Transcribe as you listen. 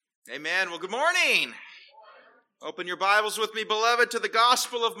Amen. Well, good morning. Open your Bibles with me, beloved, to the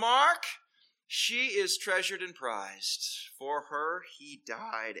Gospel of Mark. She is treasured and prized. For her he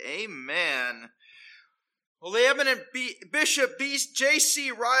died. Amen. Well, the eminent Bishop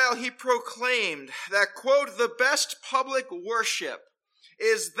J.C. Ryle, he proclaimed that, quote, "the best public worship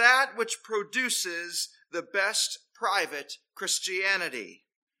is that which produces the best private Christianity.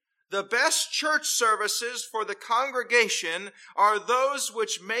 The best church services for the congregation are those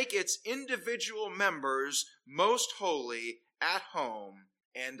which make its individual members most holy at home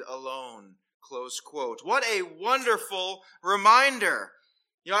and alone." Close quote. What a wonderful reminder.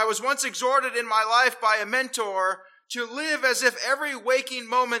 I was once exhorted in my life by a mentor to live as if every waking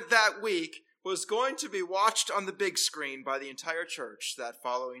moment that week was going to be watched on the big screen by the entire church that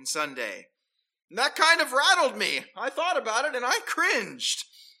following Sunday. And that kind of rattled me. I thought about it and I cringed.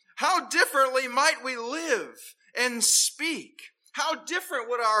 How differently might we live and speak? How different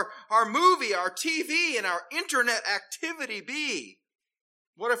would our movie, our TV, and our internet activity be?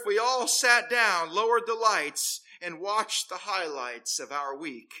 What if we all sat down, lowered the lights, and watched the highlights of our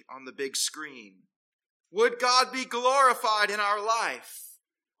week on the big screen? Would God be glorified in our life,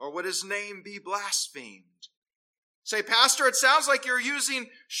 or would his name be blasphemed? Say, Pastor, it sounds like you're using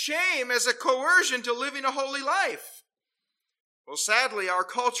shame as a coercion to living a holy life. Well, sadly, our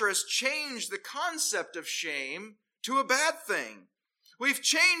culture has changed the concept of shame to a bad thing. We've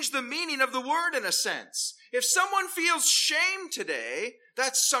changed the meaning of the word in a sense. If someone feels shame today,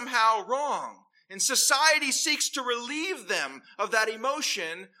 that's somehow wrong. And society seeks to relieve them of that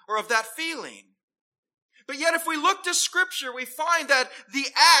emotion or of that feeling. But yet, if we look to Scripture, we find that the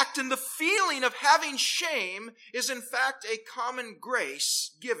act and the feeling of having shame is in fact a common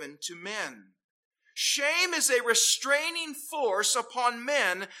grace given to men. Shame is a restraining force upon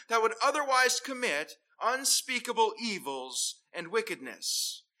men that would otherwise commit unspeakable evils and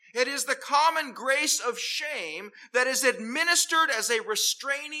wickedness. It is the common grace of shame that is administered as a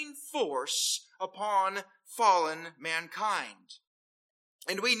restraining force upon fallen mankind.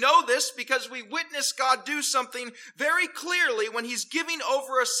 And we know this because we witness God do something very clearly when he's giving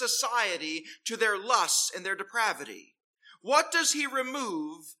over a society to their lusts and their depravity. What does he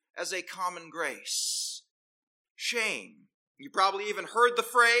remove as a common grace? Shame. You probably even heard the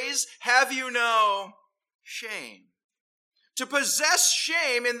phrase, "Have you no shame?" To possess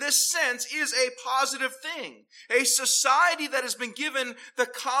shame in this sense is a positive thing. A society that has been given the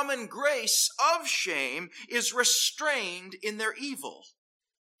common grace of shame is restrained in their evil.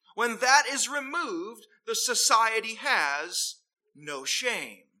 When that is removed, the society has no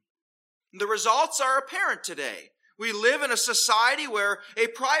shame. The results are apparent today. We live in a society where a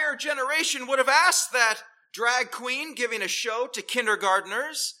prior generation would have asked that drag queen giving a show to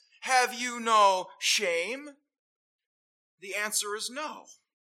kindergartners, "Have you no shame?" The answer is no.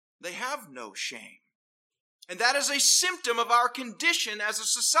 They have no shame. And that is a symptom of our condition as a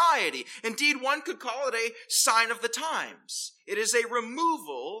society. Indeed, one could call it a sign of the times. It is a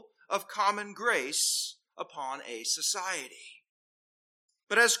removal of common grace upon a society.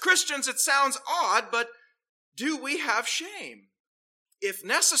 But as Christians, it sounds odd, but do we have shame? If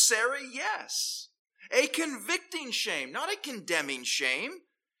necessary, yes. A convicting shame, not a condemning shame.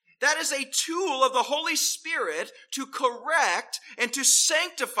 That is a tool of the Holy Spirit to correct and to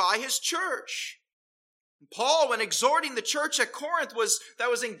sanctify his church. Paul, when exhorting the church at Corinth that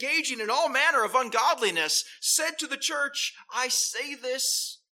was engaging in all manner of ungodliness, said to the church, "I say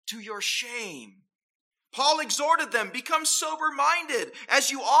this to your shame." Paul exhorted them, "Become sober-minded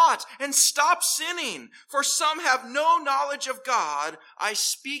as you ought and stop sinning, for some have no knowledge of God. I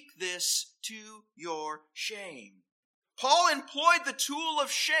speak this to your shame." Paul employed the tool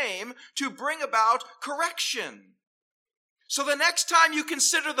of shame to bring about correction. So the next time you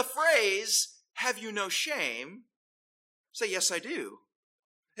consider the phrase, "Have you no shame?" say, "Yes, I do."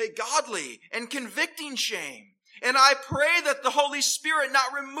 A godly and convicting shame. And I pray that the Holy Spirit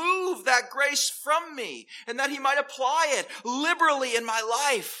not remove that grace from me and that he might apply it liberally in my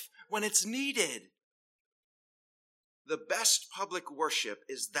life when it's needed. The best public worship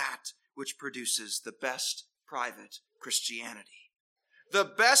is that which produces the best private Christianity. The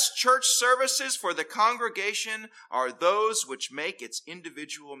best church services for the congregation are those which make its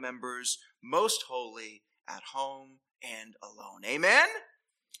individual members most holy at home and alone. Amen?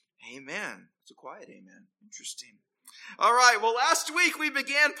 Amen. It's a quiet amen. Interesting. All right. Well, last week we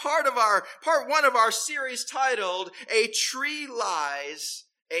began part one of our series titled, "A Tree Lies,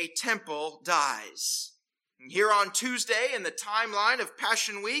 a Temple Dies." And here on Tuesday in the timeline of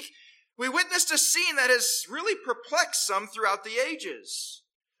Passion Week, we witnessed a scene that has really perplexed some throughout the ages.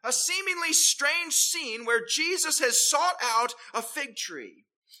 A seemingly strange scene where Jesus has sought out a fig tree.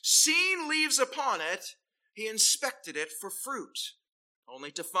 Seeing leaves upon it, he inspected it for fruit,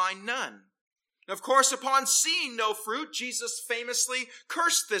 only to find none. Of course, upon seeing no fruit, Jesus famously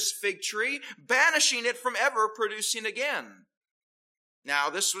cursed this fig tree, banishing it from ever producing again. Now,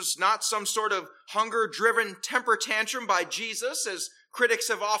 this was not some sort of hunger-driven temper tantrum by Jesus, as critics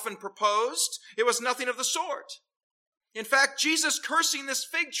have often proposed. It was nothing of the sort. In fact, Jesus cursing this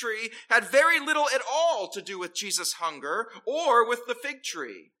fig tree had very little at all to do with Jesus' hunger or with the fig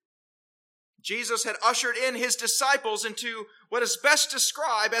tree. Jesus had ushered in his disciples into what is best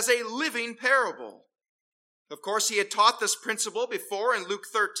described as a living parable. Of course, he had taught this principle before in Luke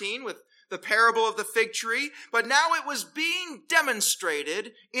 13 with the parable of the fig tree, but now it was being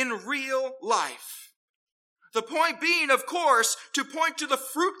demonstrated in real life. The point being, of course, to point to the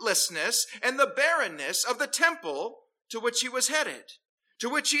fruitlessness and the barrenness of the temple to which he was headed, to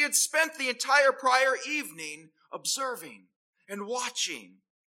which he had spent the entire prior evening observing and watching,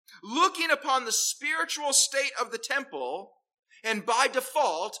 looking upon the spiritual state of the temple and by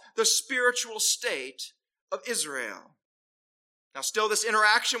default, the spiritual state of Israel. Now, still this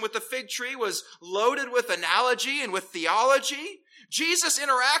interaction with the fig tree was loaded with analogy and with theology. Jesus'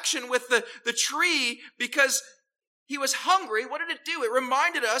 interaction with the tree, because he was hungry, what did it do? It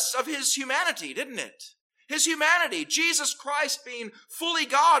reminded us of his humanity, didn't it? His humanity, Jesus Christ being fully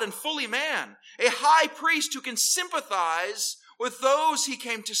God and fully man, a high priest who can sympathize with those he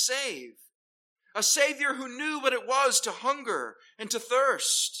came to save, a Savior who knew what it was to hunger and to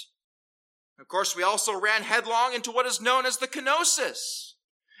thirst. Of course, we also ran headlong into what is known as the kenosis,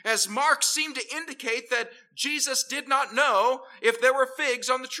 as Mark seemed to indicate that Jesus did not know if there were figs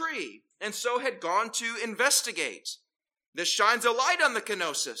on the tree, and so had gone to investigate. This shines a light on the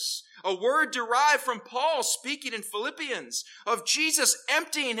kenosis, a word derived from Paul speaking in Philippians of Jesus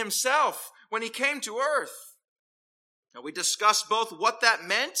emptying himself when he came to earth. Now, we discussed both what that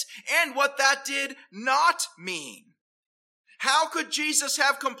meant and what that did not mean. How could Jesus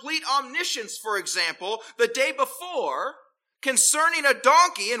have complete omniscience, for example, the day before concerning a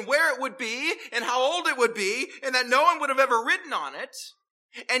donkey and where it would be and how old it would be and that no one would have ever ridden on it,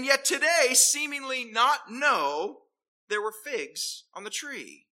 and yet today seemingly not know there were figs on the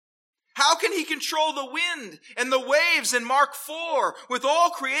tree? How can he control the wind and the waves in Mark 4 with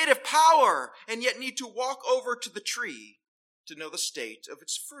all creative power and yet need to walk over to the tree to know the state of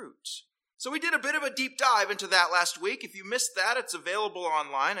its fruit? So we did a bit of a deep dive into that last week. If you missed that, it's available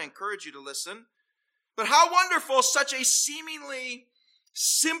online. I encourage you to listen. But how wonderful such a seemingly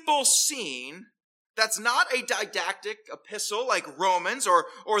simple scene that's not a didactic epistle like Romans or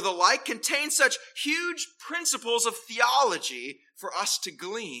the like contains such huge principles of theology for us to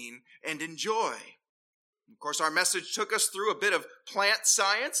glean and enjoy. Of course, our message took us through a bit of plant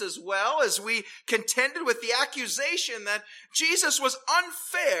science as well as we contended with the accusation that Jesus was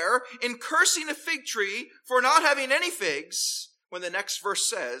unfair in cursing a fig tree for not having any figs when the next verse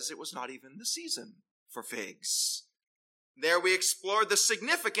says it was not even the season for figs. There we explored the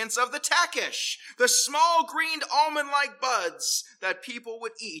significance of the takish, the small green almond-like buds that people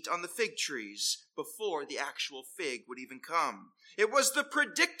would eat on the fig trees before the actual fig would even come. It was the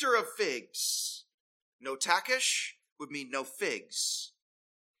predictor of figs. No takish would mean no figs.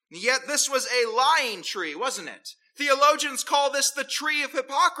 Yet this was a lying tree, wasn't it? Theologians call this the tree of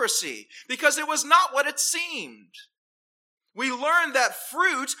hypocrisy because it was not what it seemed. We learned that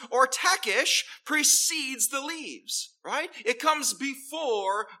fruit or takish precedes the leaves, right? It comes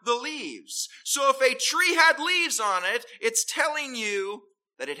before the leaves. So if a tree had leaves on it, it's telling you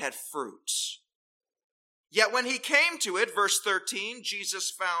that it had fruit. Yet when he came to it, verse 13, Jesus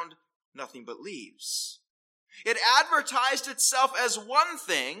found nothing but leaves. It advertised itself as one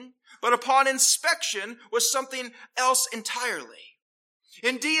thing, but upon inspection was something else entirely.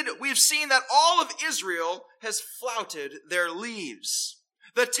 Indeed, we've seen that all of Israel has flouted their leaves.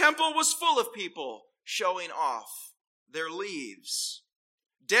 The temple was full of people showing off their leaves.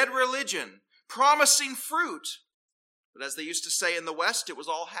 Dead religion, promising fruit. But as they used to say in the West, it was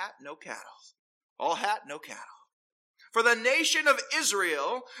all hat, no cattle. All hat, no cattle. For the nation of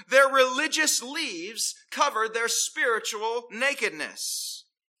Israel, their religious leaves covered their spiritual nakedness.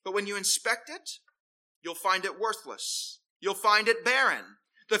 But when you inspect it, you'll find it worthless. You'll find it barren.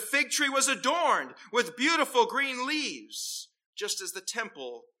 The fig tree was adorned with beautiful green leaves, just as the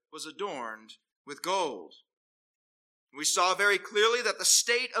temple was adorned with gold. We saw very clearly that the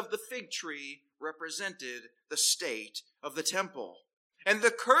state of the fig tree represented the state of the temple. And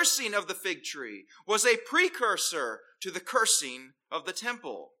the cursing of the fig tree was a precursor to the cursing of the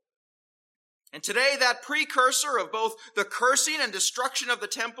temple. And today, that precursor of both the cursing and destruction of the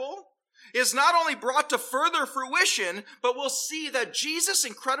temple is not only brought to further fruition, but we'll see that Jesus'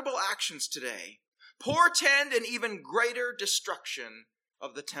 incredible actions today portend an even greater destruction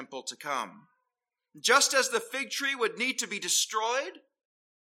of the temple to come. Just as the fig tree would need to be destroyed,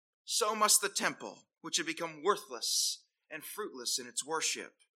 so must the temple, which had become worthless and fruitless in its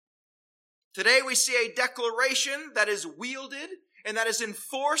worship. Today we see a declaration that is wielded and that is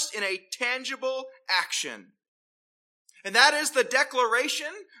enforced in a tangible action. And that is the declaration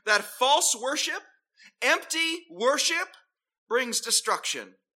that false worship, empty worship, brings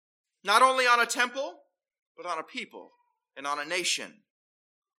destruction. Not only on a temple, but on a people and on a nation.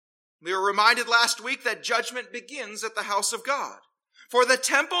 We were reminded last week that judgment begins at the house of God. For the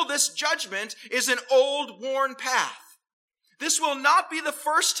temple, this judgment is an old, worn path. This will not be the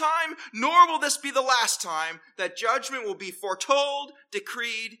first time, nor will this be the last time that judgment will be foretold,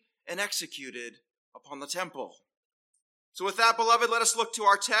 decreed, and executed upon the temple. So with that, beloved, let us look to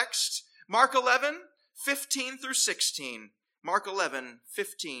our text, Mark 11, 15 through 16. Mark 11,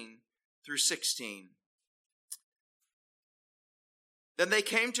 15 through 16. Then they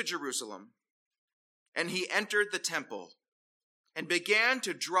came to Jerusalem, and he entered the temple and began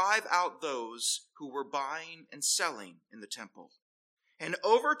to drive out those who were buying and selling in the temple, and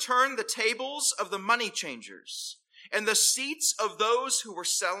overturned the tables of the money changers and the seats of those who were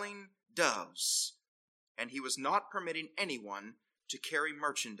selling doves. And he was not permitting anyone to carry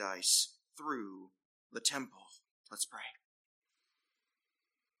merchandise through the temple. Let's pray.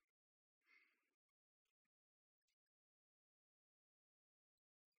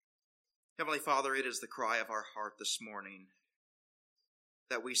 Heavenly Father, it is the cry of our heart this morning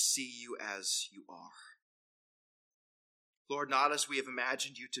that we see you as you are. Lord, not as we have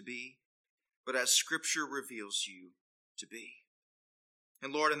imagined you to be, but as Scripture reveals you to be.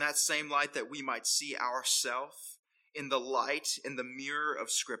 And Lord, in that same light, that we might see ourselves in the light, in the mirror of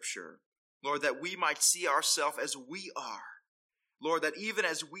Scripture. Lord, that we might see ourselves as we are. Lord, that even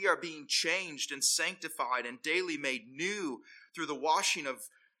as we are being changed and sanctified and daily made new through the washing of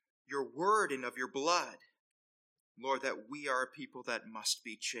your word and of your blood, Lord, that we are a people that must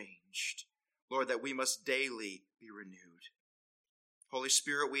be changed. Lord, that we must daily be renewed. Holy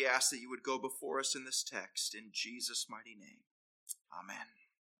Spirit, we ask that you would go before us in this text in Jesus' mighty name. Amen.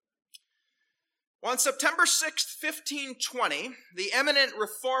 On September 6th, 1520, the eminent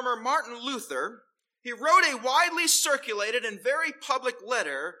reformer Martin Luther, he wrote a widely circulated and very public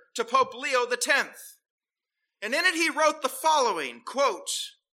letter to Pope Leo X. And in it he wrote the following, quote,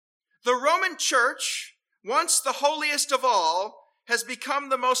 "The Roman Church, once the holiest of all, has become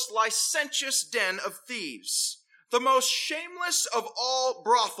the most licentious den of thieves, the most shameless of all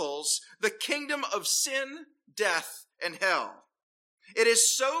brothels, the kingdom of sin, death, and hell. It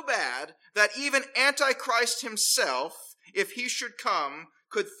is so bad that even Antichrist himself, if he should come,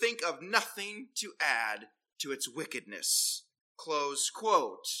 could think of nothing to add to its wickedness." Close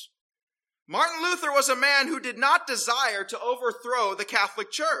quote. Martin Luther was a man who did not desire to overthrow the Catholic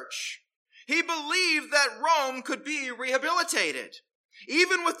Church. He believed that Rome could be rehabilitated.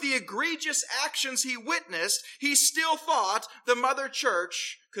 Even with the egregious actions he witnessed, he still thought the Mother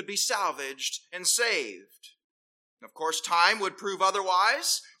Church could be salvaged and saved. Of course, time would prove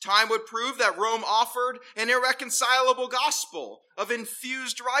otherwise. Time would prove that Rome offered an irreconcilable gospel of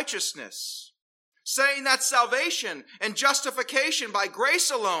infused righteousness, saying that salvation and justification by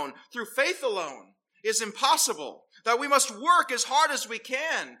grace alone, through faith alone, is impossible, that we must work as hard as we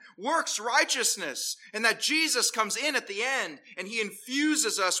can, works righteousness, and that Jesus comes in at the end and he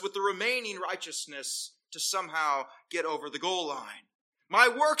infuses us with the remaining righteousness to somehow get over the goal line. My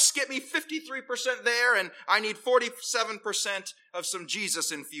works get me 53% there, and I need 47% of some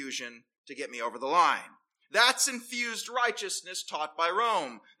Jesus infusion to get me over the line. That's infused righteousness taught by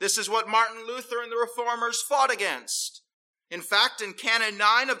Rome. This is what Martin Luther and the Reformers fought against. In fact, in Canon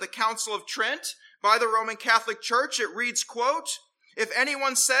 9 of the Council of Trent, by the Roman Catholic Church, it reads, quote, "If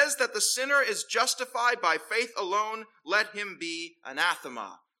anyone says that the sinner is justified by faith alone, let him be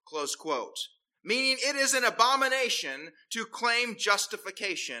anathema." Close quote. Meaning it is an abomination to claim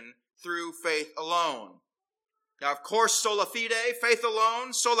justification through faith alone. Now, of course, sola fide, faith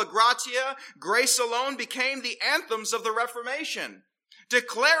alone, sola gratia, grace alone became the anthems of the Reformation,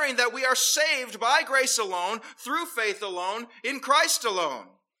 declaring that we are saved by grace alone, through faith alone, in Christ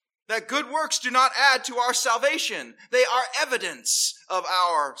alone. That good works do not add to our salvation. They are evidence of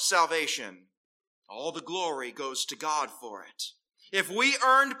our salvation. All the glory goes to God for it. If we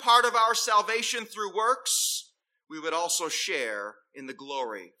earned part of our salvation through works, we would also share in the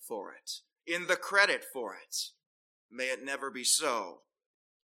glory for it, in the credit for it. May it never be so.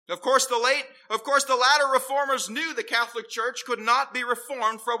 Of course, the latter reformers knew the Catholic Church could not be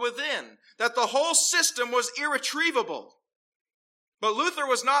reformed from within, that the whole system was irretrievable. But Luther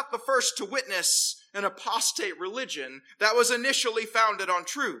was not the first to witness an apostate religion that was initially founded on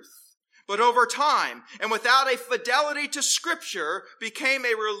truth, but over time, and without a fidelity to Scripture, became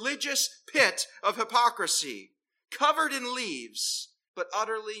a religious pit of hypocrisy, covered in leaves, but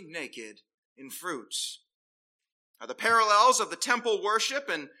utterly naked in fruit. Now, the parallels of the temple worship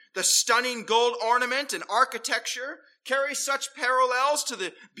and the stunning gold ornament and architecture carry such parallels to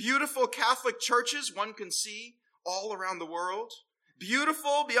the beautiful Catholic churches one can see all around the world.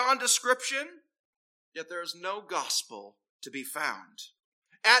 Beautiful beyond description, yet there is no gospel to be found.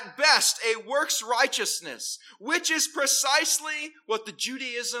 At best, a works righteousness, which is precisely what the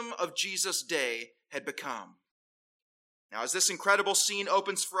Judaism of Jesus' day had become. Now, as this incredible scene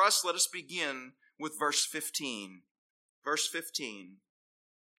opens for us, let us begin with verse 15. Verse 15.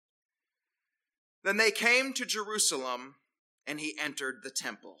 Then they came to Jerusalem, and he entered the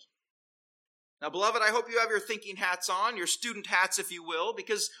temple. Now, beloved, I hope you have your thinking hats on, your student hats, if you will,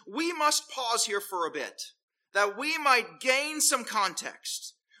 because we must pause here for a bit, that we might gain some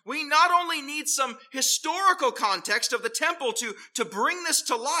context. We not only need some historical context of the temple to bring this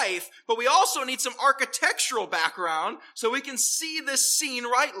to life, but we also need some architectural background so we can see this scene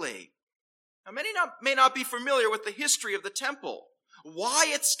rightly. Now, many may not be familiar with the history of the temple, why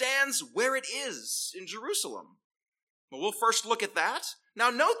it stands where it is in Jerusalem. Well, we'll first look at that. Now,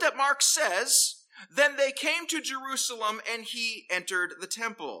 note that Mark says, then they came to Jerusalem and he entered the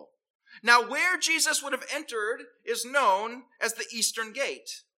temple. Now, where Jesus would have entered is known as the Eastern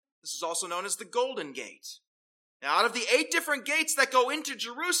Gate. This is also known as the Golden Gate. Now, out of the 8 different gates that go into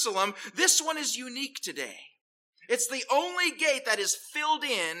Jerusalem, this one is unique today. It's the only gate that is filled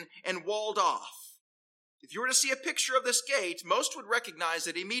in and walled off. If you were to see a picture of this gate, most would recognize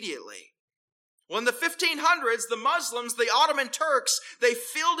it immediately. Well, in the 1500s, the Muslims, the Ottoman Turks, they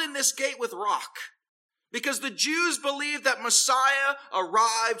filled in this gate with rock because the Jews believed that Messiah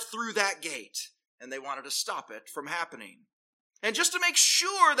arrived through that gate, and they wanted to stop it from happening. And just to make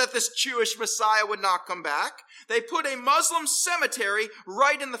sure that this Jewish Messiah would not come back, they put a Muslim cemetery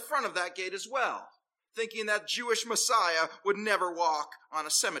right in the front of that gate as well, thinking that Jewish Messiah would never walk on a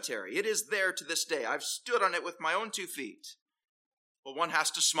cemetery. It is there to this day. I've stood on it with my own 2 feet. Well, one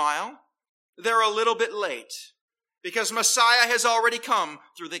has to smile. They're a little bit late because Messiah has already come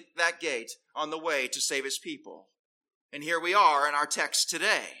through that gate on the way to save his people. And here we are in our text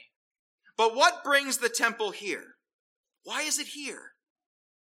today. But what brings the temple here? Why is it here?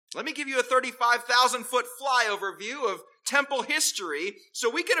 Let me give you a 35,000-foot flyover view of temple history so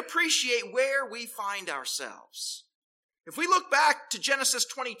we can appreciate where we find ourselves. If we look back to Genesis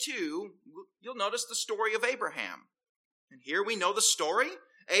 22, you'll notice the story of Abraham. And here we know the story.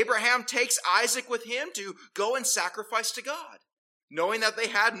 Abraham takes Isaac with him to go and sacrifice to God, knowing that they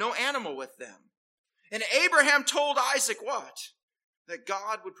had no animal with them. And Abraham told Isaac what? That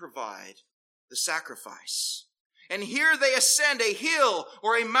God would provide the sacrifice. And here they ascend a hill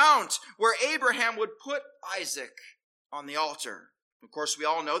or a mount where Abraham would put Isaac on the altar. Of course, we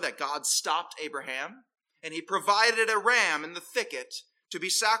all know that God stopped Abraham, and he provided a ram in the thicket to be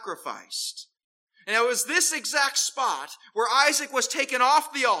sacrificed. And it was this exact spot where Isaac was taken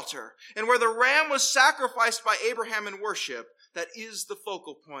off the altar and where the ram was sacrificed by Abraham in worship that is the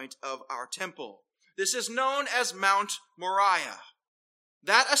focal point of our temple. This is known as Mount Moriah.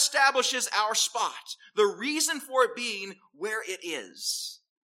 That establishes our spot, the reason for it being where it is.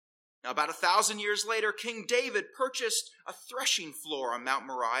 Now, about 1,000 years later, King David purchased a threshing floor on Mount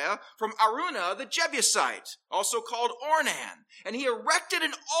Moriah from Araunah the Jebusite, also called Ornan, and he erected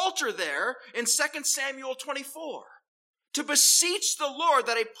an altar there in 2 Samuel 24 to beseech the Lord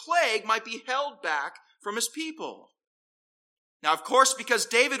that a plague might be held back from his people. Now, of course, because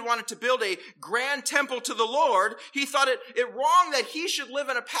David wanted to build a grand temple to the Lord, he thought it wrong that he should live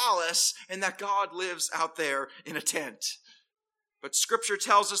in a palace and that God lives out there in a tent. But Scripture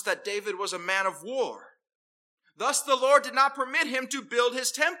tells us that David was a man of war. Thus, the Lord did not permit him to build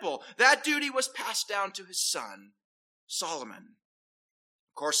his temple. That duty was passed down to his son, Solomon.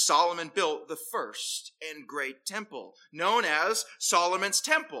 Of course, Solomon built the first and great temple, known as Solomon's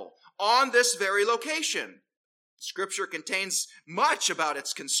Temple, on this very location. Scripture contains much about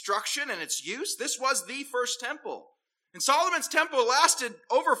its construction and its use. This was the first temple. And Solomon's temple lasted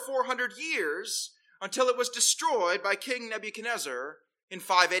over 400 years until it was destroyed by King Nebuchadnezzar in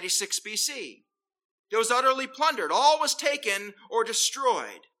 586 BC. It was utterly plundered. All was taken or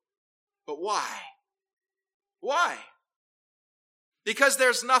destroyed. But why? Why? Because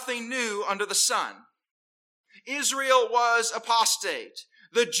there's nothing new under the sun. Israel was apostate.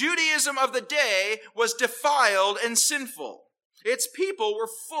 The Judaism of the day was defiled and sinful. Its people were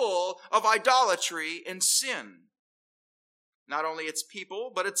full of idolatry and sin. Not only its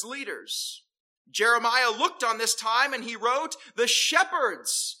people, but its leaders. Jeremiah looked on this time and he wrote, "The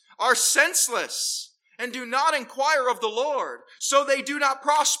shepherds are senseless and do not inquire of the Lord, so they do not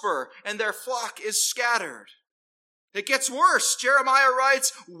prosper and their flock is scattered." It gets worse. Jeremiah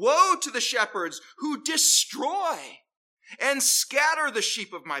writes, "Woe to the shepherds who destroy and scatter the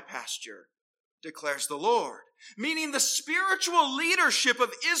sheep of my pasture, declares the Lord." Meaning the spiritual leadership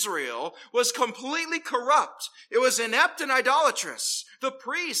of Israel was completely corrupt. It was inept and idolatrous. The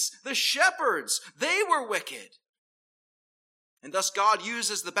priests, the shepherds, they were wicked. And thus God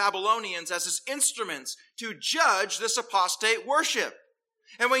uses the Babylonians as his instruments to judge this apostate worship.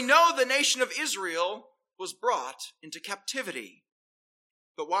 And we know the nation of Israel was brought into captivity.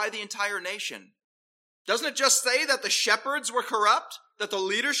 But why the entire nation? Doesn't it just say that the shepherds were corrupt, that the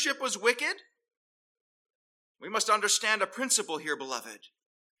leadership was wicked? We must understand a principle here, beloved.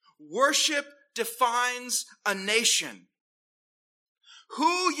 Worship defines a nation.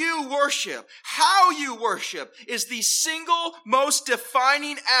 Who you worship, how you worship, is the single most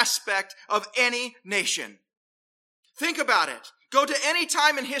defining aspect of any nation. Think about it. Go to any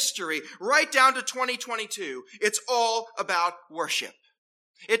time in history, right down to 2022. It's all about worship.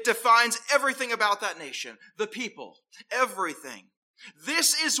 It defines everything about that nation, the people, everything.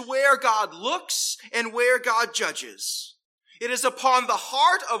 This is where God looks and where God judges. It is upon the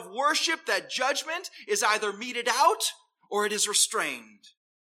heart of worship that judgment is either meted out or it is restrained.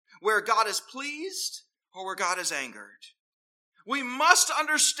 Where God is pleased or where God is angered. We must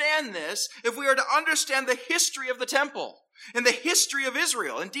understand this if we are to understand the history of the temple and the history of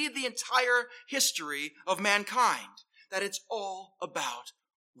Israel, indeed the entire history of mankind, that it's all about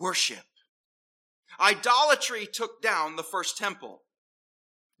worship. Idolatry took down the first temple.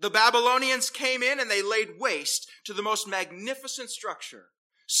 The Babylonians came in and they laid waste to the most magnificent structure.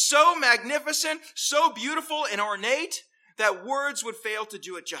 So magnificent, so beautiful and ornate that words would fail to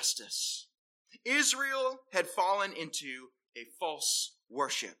do it justice. Israel had fallen into a false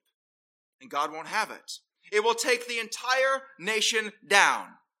worship, and God won't have it. It will take the entire nation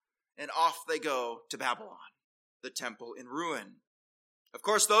down, and off they go to Babylon, the temple in ruin. Of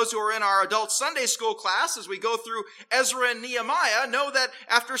course, those who are in our adult Sunday school class, as we go through Ezra and Nehemiah, know that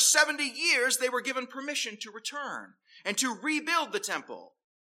after 70 years, they were given permission to return and to rebuild the temple.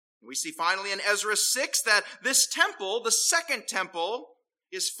 We see finally in Ezra 6 that this temple, the second temple,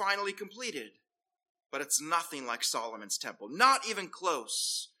 is finally completed. But it's nothing like Solomon's temple, not even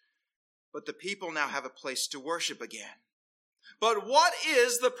close. But the people now have a place to worship again. But what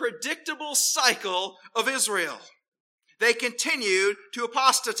is the predictable cycle of Israel? They continued to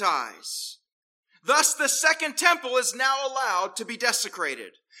apostatize. Thus, the second temple is now allowed to be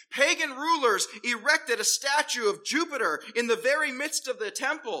desecrated. Pagan rulers erected a statue of Jupiter in the very midst of the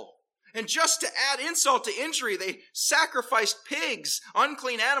temple. And just to add insult to injury, they sacrificed pigs,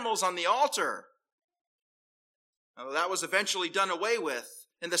 unclean animals, on the altar. Now, that was eventually done away with,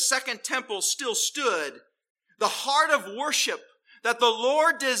 and the second temple still stood. The heart of worship that the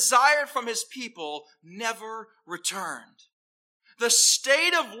Lord desired from his people never returned. The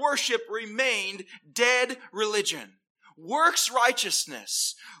state of worship remained dead religion, works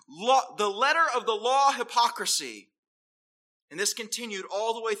righteousness, the letter of the law hypocrisy. And this continued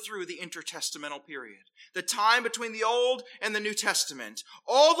all the way through the intertestamental period, the time between the Old and the New Testament,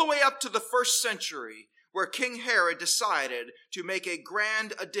 all the way up to the first century, where King Herod decided to make a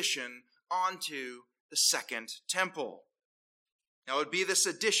grand addition onto the second temple. Now, it would be this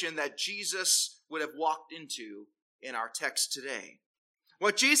addition that Jesus would have walked into in our text today.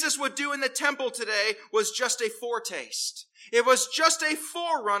 What Jesus would do in the temple today was just a foretaste. It was just a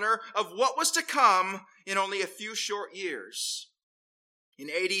forerunner of what was to come in only a few short years. In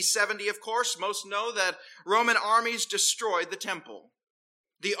AD 70, of course, most know that Roman armies destroyed the temple.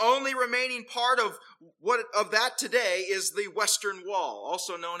 The only remaining part of that today is the Western Wall,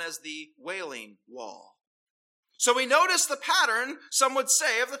 also known as the Wailing Wall. So we notice the pattern, some would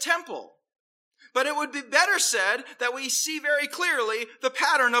say, of the temple. But it would be better said that we see very clearly the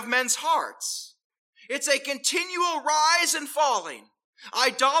pattern of men's hearts. It's a continual rise and falling.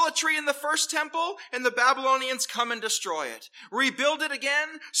 Idolatry in the first temple, and the Babylonians come and destroy it. Rebuild it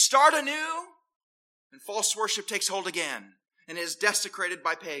again, start anew, and false worship takes hold again and is desecrated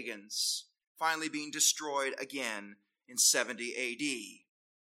by pagans, finally being destroyed again in 70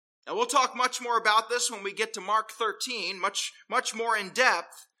 AD. Now, we'll talk much more about this when we get to Mark 13, much more in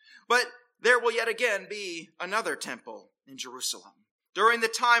depth, but there will yet again be another temple in Jerusalem. During the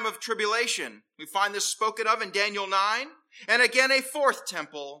time of tribulation, we find this spoken of in Daniel 9. and again a fourth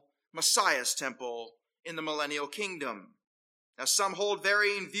temple, Messiah's temple, in the millennial kingdom. Now, some hold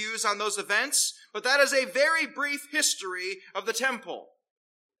varying views on those events, but that is a very brief history of the temple.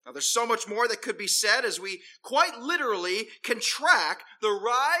 Now, there's so much more that could be said as we quite literally can track the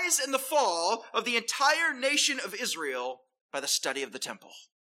rise and the fall of the entire nation of Israel by the study of the temple.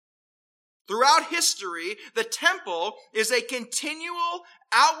 Throughout history, the temple is a continual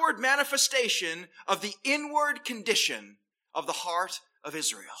outward manifestation of the inward condition of the heart of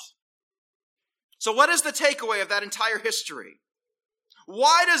Israel. So what is the takeaway of that entire history?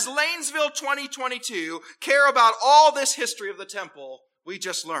 Why does Lanesville 2022 care about all this history of the temple we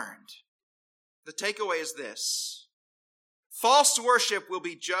just learned? The takeaway is this: false worship will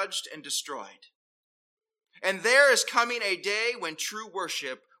be judged and destroyed. And there is coming a day when true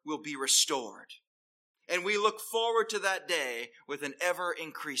worship will be restored. And we look forward to that day with an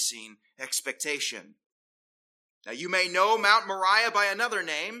ever-increasing expectation. Now, you may know Mount Moriah by another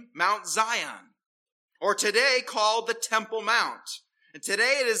name, Mount Zion, or today called the Temple Mount. And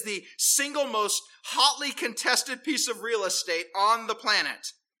today it is the single most hotly contested piece of real estate on the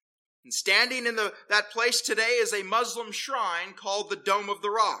planet. And standing in that place today is a Muslim shrine called the Dome of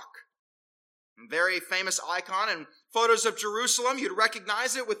the Rock. A very famous icon, and photos of Jerusalem, you'd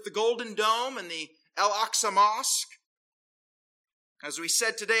recognize it with the Golden Dome and the El-Aqsa Mosque. As we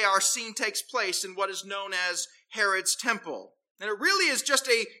said today, our scene takes place in what is known as Herod's Temple. And it really is just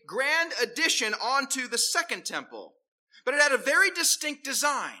a grand addition onto the second temple. But it had a very distinct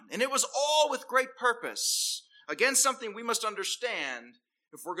design, and it was all with great purpose. Again, something we must understand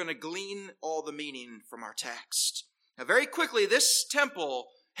if we're going to glean all the meaning from our text. Now, very quickly, this temple,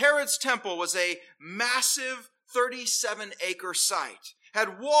 Herod's Temple, was a massive 37-acre site,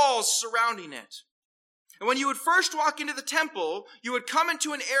 had walls surrounding it. And when you would first walk into the temple, you would come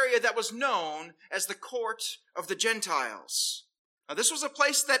into an area that was known as the Court of the Gentiles. Now, this was a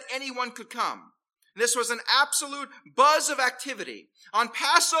place that anyone could come. This was an absolute buzz of activity. On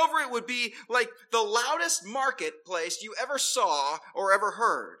Passover, it would be like the loudest marketplace you ever saw or ever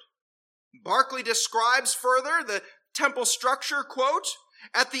heard. Barclay describes further the temple structure, quote,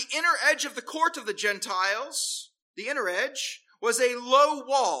 "At the inner edge of the court of the Gentiles, the inner edge, was a low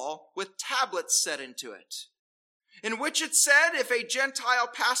wall with tablets set into it, in which it said if a Gentile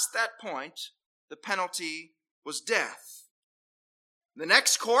passed that point, the penalty was death. The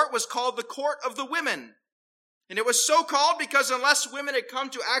next court was called the Court of the Women, and it was so called because unless women had come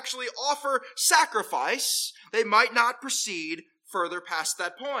to actually offer sacrifice, they might not proceed further past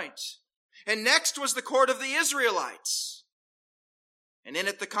that point. And next was the Court of the Israelites. And in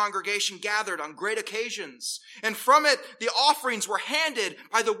it the congregation gathered on great occasions, and from it the offerings were handed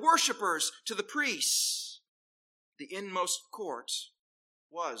by the worshipers to the priests. The inmost court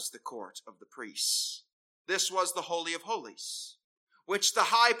was the court of the priests. This was the Holy of Holies, which the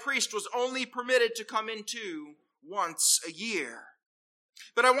high priest was only permitted to come into once a year.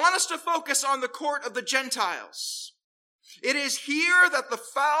 But I want us to focus on the court of the Gentiles. It is here that the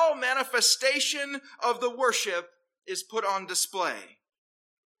foul manifestation of the worship is put on display.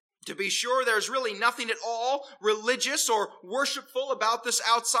 To be sure, there's really nothing at all religious or worshipful about this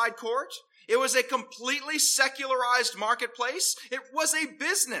outside court. It was a completely secularized marketplace. It was a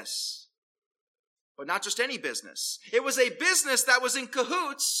business. But not just any business. It was a business that was in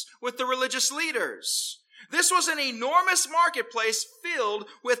cahoots with the religious leaders. This was an enormous marketplace filled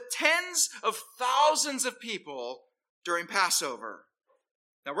with tens of thousands of people during Passover.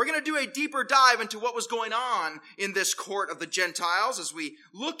 Now, we're going to do a deeper dive into what was going on in this court of the Gentiles as we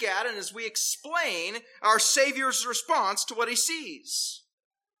look at and as we explain our Savior's response to what he sees.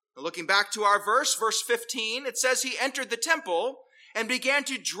 Now, looking back to our verse 15, it says he entered the temple and began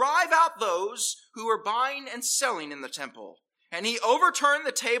to drive out those who were buying and selling in the temple. And he overturned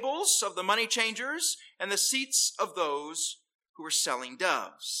the tables of the money changers and the seats of those who were selling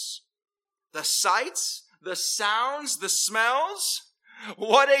doves. The sights, the sounds, the smells,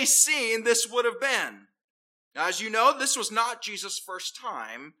 what a scene this would have been. Now, as you know, this was not Jesus' first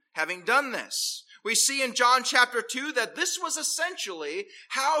time having done this. We see in John chapter 2 that this was essentially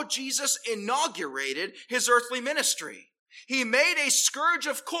how Jesus inaugurated his earthly ministry. He made a scourge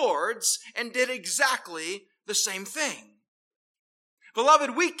of cords and did exactly the same thing.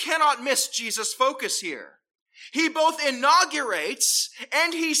 Beloved, we cannot miss Jesus' focus here. He both inaugurates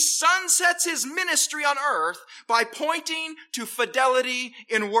and he sunsets his ministry on earth by pointing to fidelity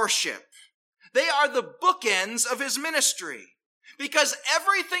in worship. They are the bookends of his ministry because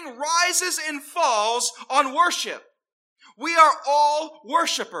everything rises and falls on worship. We are all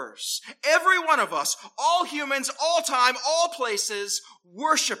worshipers. Every one of us, all humans, all time, all places,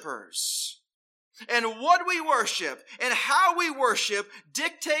 worshipers. And what we worship and how we worship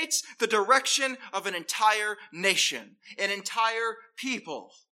dictates the direction of an entire nation, an entire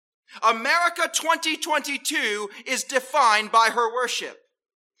people. America 2022 is defined by her worship.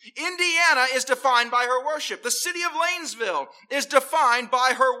 Indiana is defined by her worship. The city of Lanesville is defined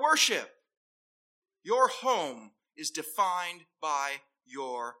by her worship. Your home is defined by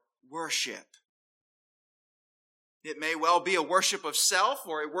your worship. It may well be a worship of self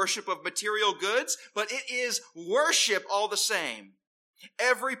or a worship of material goods, but it is worship all the same.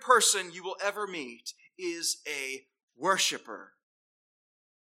 Every person you will ever meet is a worshiper.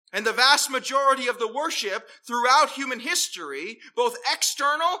 And the vast majority of the worship throughout human history, both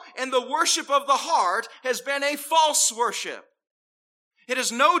external and the worship of the heart, has been a false worship. It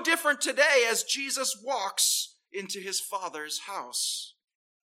is no different today as Jesus walks into his Father's house.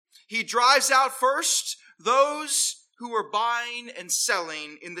 He drives out first those who were buying and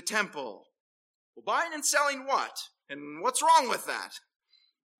selling in the temple. Well, buying and selling what? And what's wrong with that?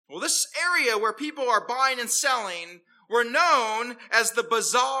 Well, this area where people are buying and selling were known as the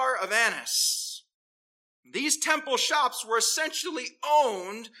Bazaar of Annas. These temple shops were essentially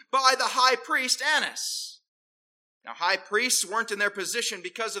owned by the high priest Annas. Now, high priests weren't in their position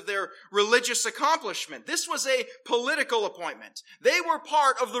because of their religious accomplishment. This was a political appointment. They were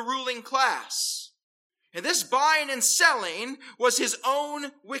part of the ruling class. And this buying and selling was his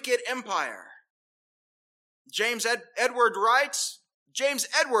own wicked empire. James Edwards writes,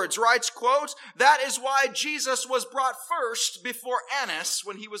 quote, "That is why Jesus was brought first before Annas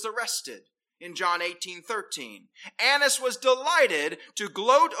when he was arrested," in John 18:13. Annas was delighted to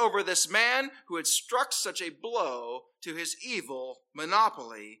gloat over this man who had struck such a blow to his evil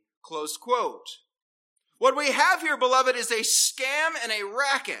monopoly, close quote. What we have here, beloved, is a scam and a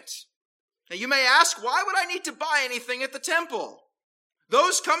racket. Now you may ask, why would I need to buy anything at the temple?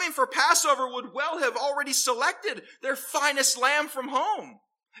 Those coming for Passover would well have already selected their finest lamb from home.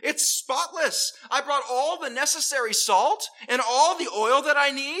 It's spotless. I brought all the necessary salt and all the oil that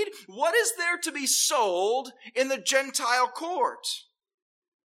I need. What is there to be sold in the Gentile court?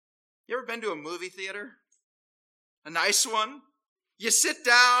 You ever been to a movie theater? A nice one? You sit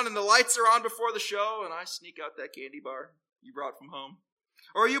down and the lights are on before the show, and I sneak out that candy bar you brought from home.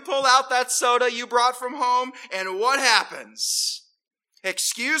 Or you pull out that soda you brought from home, and what happens?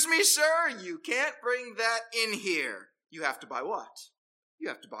 Excuse me, sir, you can't bring that in here. You have to buy what? You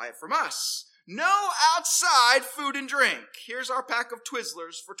have to buy it from us. No outside food and drink. Here's our pack of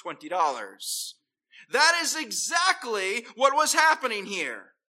Twizzlers for $20. That is exactly what was happening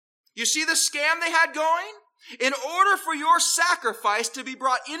here. You see the scam they had going? In order for your sacrifice to be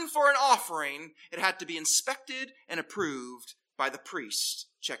brought in for an offering, it had to be inspected and approved by the priest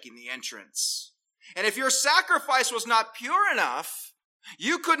checking the entrance. And if your sacrifice was not pure enough,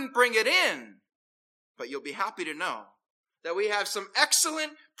 you couldn't bring it in. But you'll be happy to know that we have some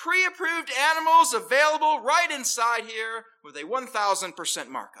excellent pre-approved animals available right inside here with a 1,000%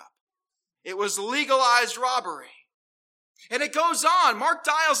 markup. It was legalized robbery. And it goes on. Mark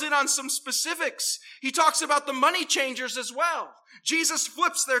dials in on some specifics. He talks about the money changers as well. Jesus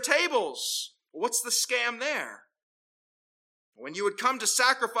flips their tables. What's the scam there? When you would come to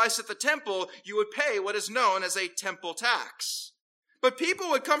sacrifice at the temple, you would pay what is known as a temple tax. But people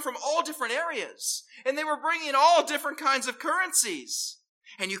would come from all different areas, and they were bringing all different kinds of currencies.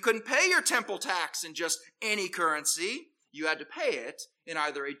 And you couldn't pay your temple tax in just any currency. You had to pay it in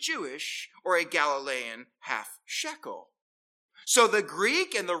either a Jewish or a Galilean half shekel. So the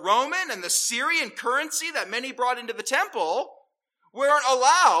Greek and the Roman and the Syrian currency that many brought into the temple weren't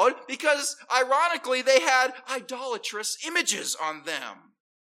allowed because, ironically, they had idolatrous images on them.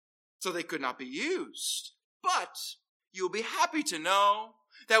 So they could not be used. But you'll be happy to know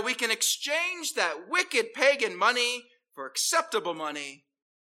that we can exchange that wicked pagan money for acceptable money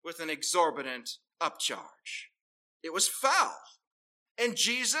with an exorbitant upcharge. It was foul, and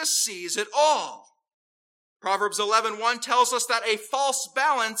Jesus sees it all. Proverbs 11:1 tells us that a false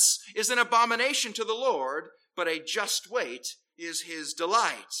balance is an abomination to the Lord, but a just weight is his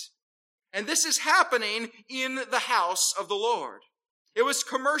delight. And this is happening in the house of the Lord. It was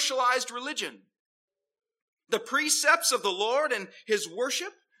commercialized religion. The precepts of the Lord and his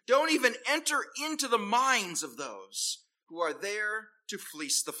worship don't even enter into the minds of those who are there to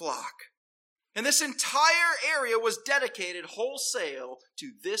fleece the flock. And this entire area was dedicated wholesale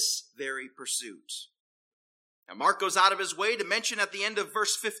to this very pursuit. Now, Mark goes out of his way to mention at the end of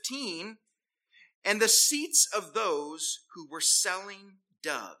verse 15, and the seats of those who were selling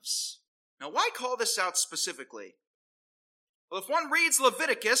doves. Now, why call this out specifically? Well, if one reads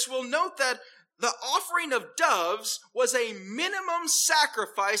Leviticus, we'll note that the offering of doves was a minimum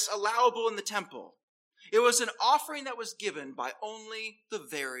sacrifice allowable in the temple. It was an offering that was given by only the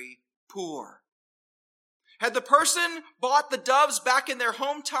very poor. Had the person bought the doves back in their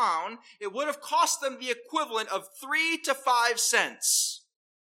hometown, it would have cost them the equivalent of 3 to 5 cents.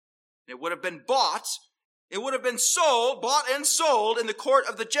 It would have been bought and sold in the court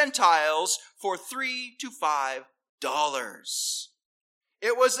of the Gentiles for $3 to $5.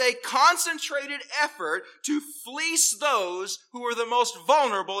 It was a concentrated effort to fleece those who were the most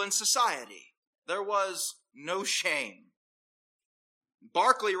vulnerable in society. There was no shame.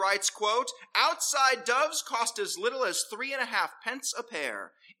 Barclay writes, quote, outside doves cost as little as 3.5 pence a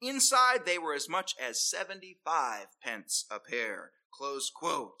pair. Inside they were as much as 75 pence a pair. Close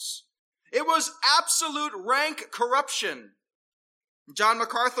quote. It was absolute rank corruption. John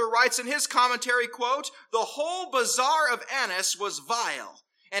MacArthur writes in his commentary, quote, the whole bazaar of Annas was vile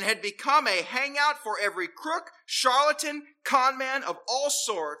and had become a hangout for every crook, charlatan, conman of all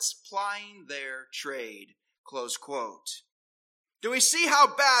sorts plying their trade. Close quote. Do we see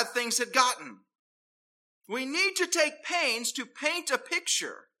how bad things had gotten? We need to take pains to paint a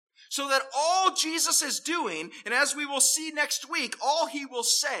picture so that all Jesus is doing, and as we will see next week, all he will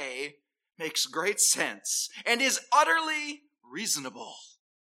say makes great sense and is utterly reasonable.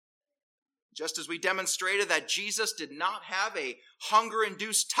 Just as we demonstrated that Jesus did not have a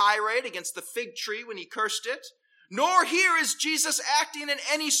hunger-induced tirade against the fig tree when he cursed it, nor here is Jesus acting in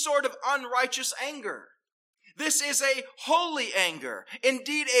any sort of unrighteous anger. This is a holy anger,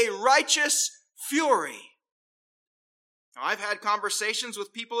 indeed a righteous fury. Now, I've had conversations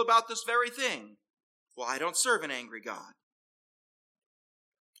with people about this very thing. Well, I don't serve an angry God.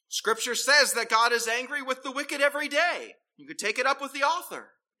 Scripture says that God is angry with the wicked every day. You could take it up with the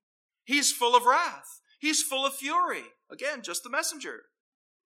author. He's full of wrath. He's full of fury. Again, just the messenger.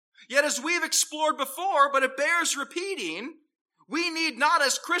 Yet as we've explored before, but it bears repeating, we need not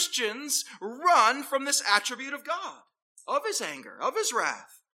as Christians run from this attribute of God, of his anger, of his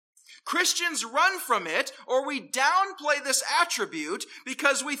wrath. Christians run from it, or we downplay this attribute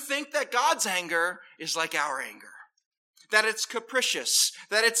because we think that God's anger is like our anger. That it's capricious,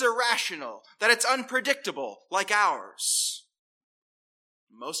 that it's irrational, that it's unpredictable like ours.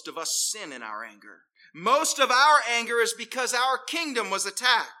 Most of us sin in our anger. Most of our anger is because our kingdom was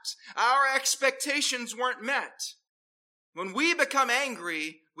attacked. Our expectations weren't met. When we become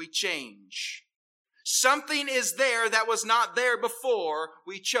angry, we change. Something is there that was not there before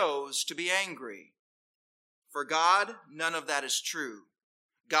we chose to be angry. For God, none of that is true.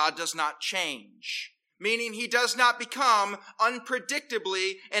 God does not change, meaning he does not become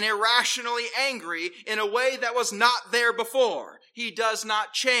unpredictably and irrationally angry in a way that was not there before. He does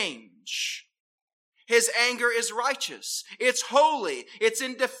not change. His anger is righteous. It's holy. It's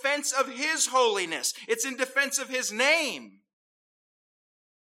in defense of his holiness. It's in defense of his name.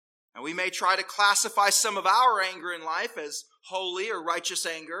 And we may try to classify some of our anger in life as holy or righteous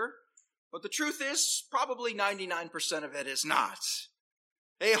anger, but the truth is probably 99% of it is not.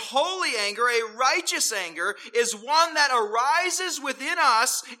 A holy anger, a righteous anger, is one that arises within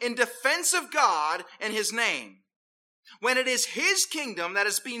us in defense of God and his name. When it is his kingdom that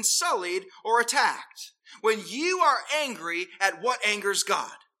is being sullied or attacked. When you are angry at what angers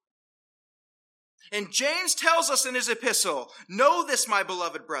God. And James tells us in his epistle, know this, my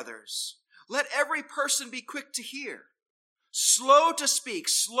beloved brothers. Let every person be quick to hear, slow to speak,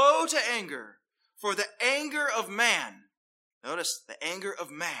 slow to anger. For the anger of man, notice the anger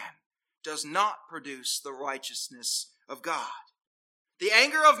of man, does not produce the righteousness of God. The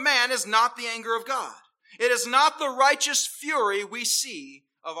anger of man is not the anger of God. It is not the righteous fury we see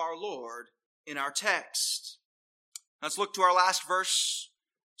of our Lord in our text. Let's look to our last verse,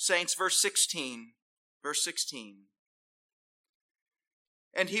 saints, verse 16. Verse 16.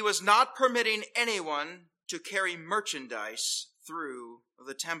 And he was not permitting anyone to carry merchandise through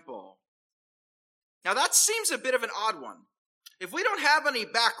the temple. Now that seems a bit of an odd one. If we don't have any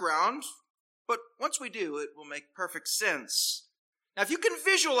background, but once we do, it will make perfect sense. Now, if you can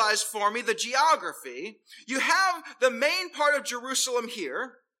visualize for me the geography, you have the main part of Jerusalem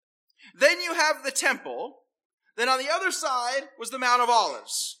here, then you have the temple, then on the other side was the Mount of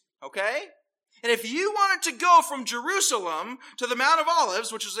Olives, okay? And if you wanted to go from Jerusalem to the Mount of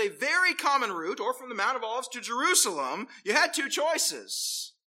Olives, which is a very common route, or from the Mount of Olives to Jerusalem, you had two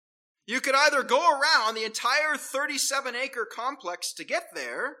choices. You could either go around the entire 37-acre complex to get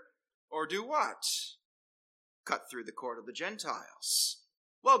there, or do what? Cut through the court of the Gentiles.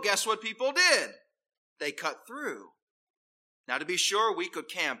 Well, guess what people did? They cut through. Now, to be sure, we could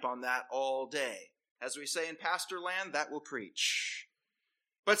camp on that all day. As we say in Pastor Land, that will preach.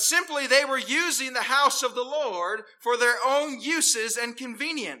 but simply they were using the house of the Lord for their own uses and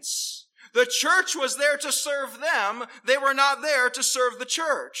convenience. The church was there to serve them. They were not there to serve the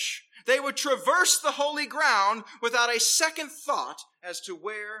church. They would traverse the holy ground without a second thought as to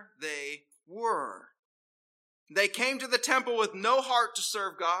where they were. They came to the temple with no heart to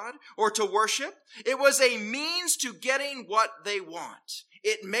serve God or to worship. It was a means to getting what they want.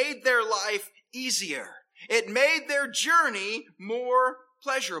 It made their life easier. It made their journey more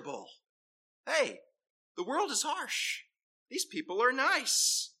pleasurable. Hey, the world is harsh. These people are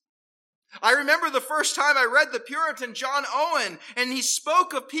nice. I remember the first time I read the Puritan John Owen, and he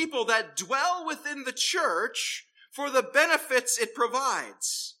spoke of people that dwell within the church for the benefits it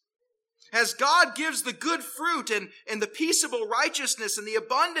provides. As God gives the good fruit and the peaceable righteousness and the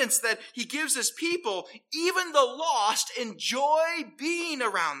abundance that he gives his people, even the lost enjoy being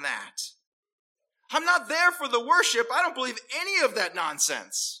around that. I'm not there for the worship. I don't believe any of that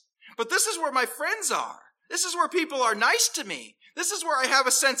nonsense. But this is where my friends are. This is where people are nice to me. This is where I have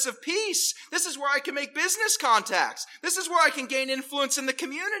a sense of peace. This is where I can make business contacts. This is where I can gain influence in the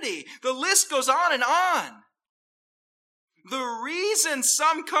community. The list goes on and on. The reason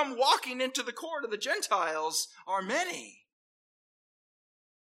some come walking into the court of the Gentiles are many.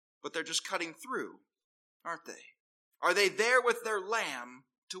 But they're just cutting through, aren't they? Are they there with their lamb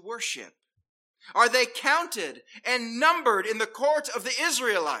to worship? Are they counted and numbered in the court of the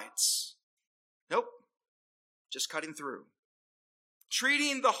Israelites? Nope. Just cutting through.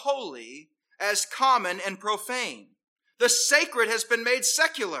 Treating the holy as common and profane. The sacred has been made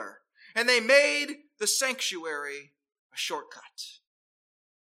secular, and they made the sanctuary a shortcut.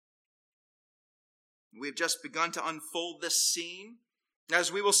 We've just begun to unfold this scene. As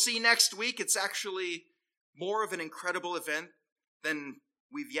we will see next week, it's actually more of an incredible event than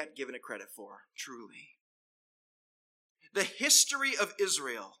we've yet given it credit for, truly. The history of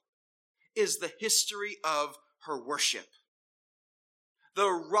Israel is the history of her worship. The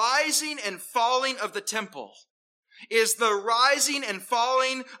rising and falling of the temple is the rising and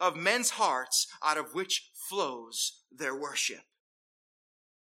falling of men's hearts out of which flows their worship.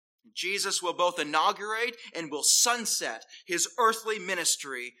 Jesus will both inaugurate and will sunset his earthly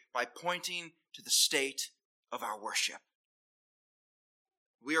ministry by pointing to the state of our worship.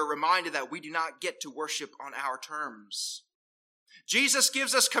 We are reminded that we do not get to worship on our terms. Jesus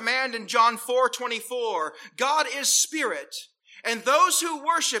gives us command in John 4:24. God is spirit, and those who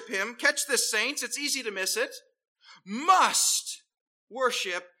worship him, catch this, saints, it's easy to miss it, must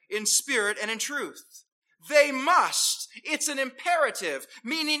worship in spirit and in truth. They must. It's an imperative,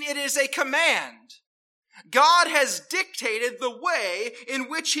 meaning it is a command. God has dictated the way in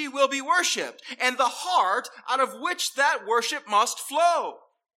which he will be worshiped and the heart out of which that worship must flow.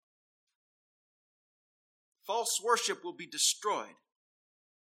 False worship will be destroyed.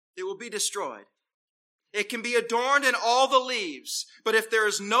 It will be destroyed. It can be adorned in all the leaves, but if there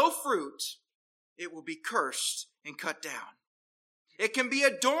is no fruit, it will be cursed and cut down. It can be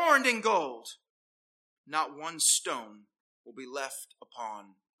adorned in gold. Not one stone will be left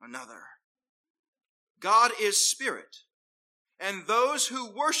upon another. God is spirit, and those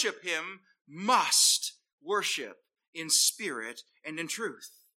who worship him must worship in spirit and in truth.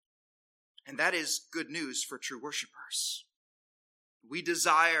 And that is good news for true worshipers. We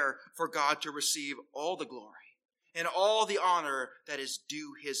desire for God to receive all the glory and all the honor that is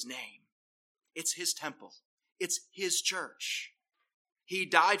due his name. It's his temple. It's his church. He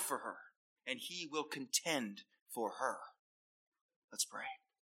died for her, and he will contend for her. Let's pray.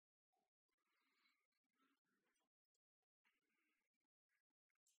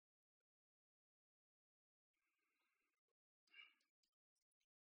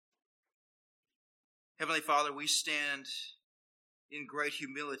 Heavenly Father, we stand in great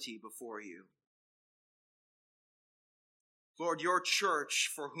humility before you. Lord, your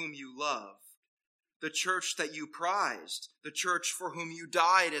church for whom you love, the church that you prized, the church for whom you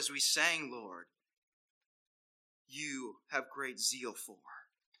died as we sang, Lord, you have great zeal for.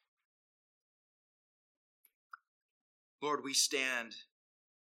 Lord, we stand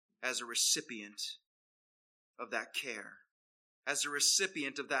as a recipient of that care, as a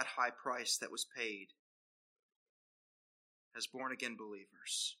recipient of that high price that was paid, as born-again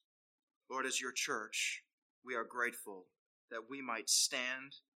believers. Lord, as your church, we are grateful that we might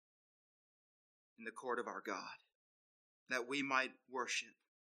stand in the court of our God, that we might worship.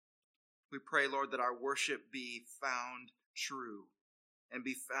 We pray, Lord, that our worship be found true and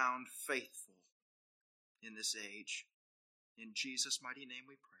be found faithful in this age. In Jesus' mighty name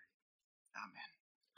we pray. Amen.